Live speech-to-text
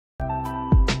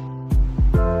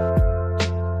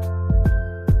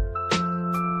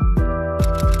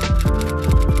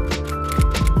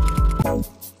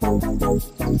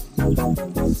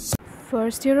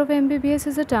First year of MBBS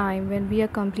is a time when we are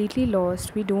completely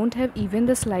lost. We don't have even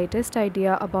the slightest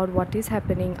idea about what is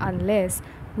happening unless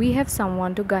we have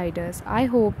someone to guide us. I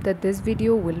hope that this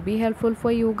video will be helpful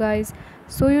for you guys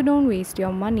so you don't waste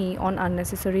your money on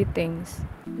unnecessary things.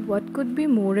 What could be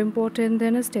more important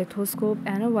than a stethoscope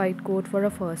and a white coat for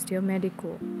a first year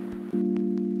medico?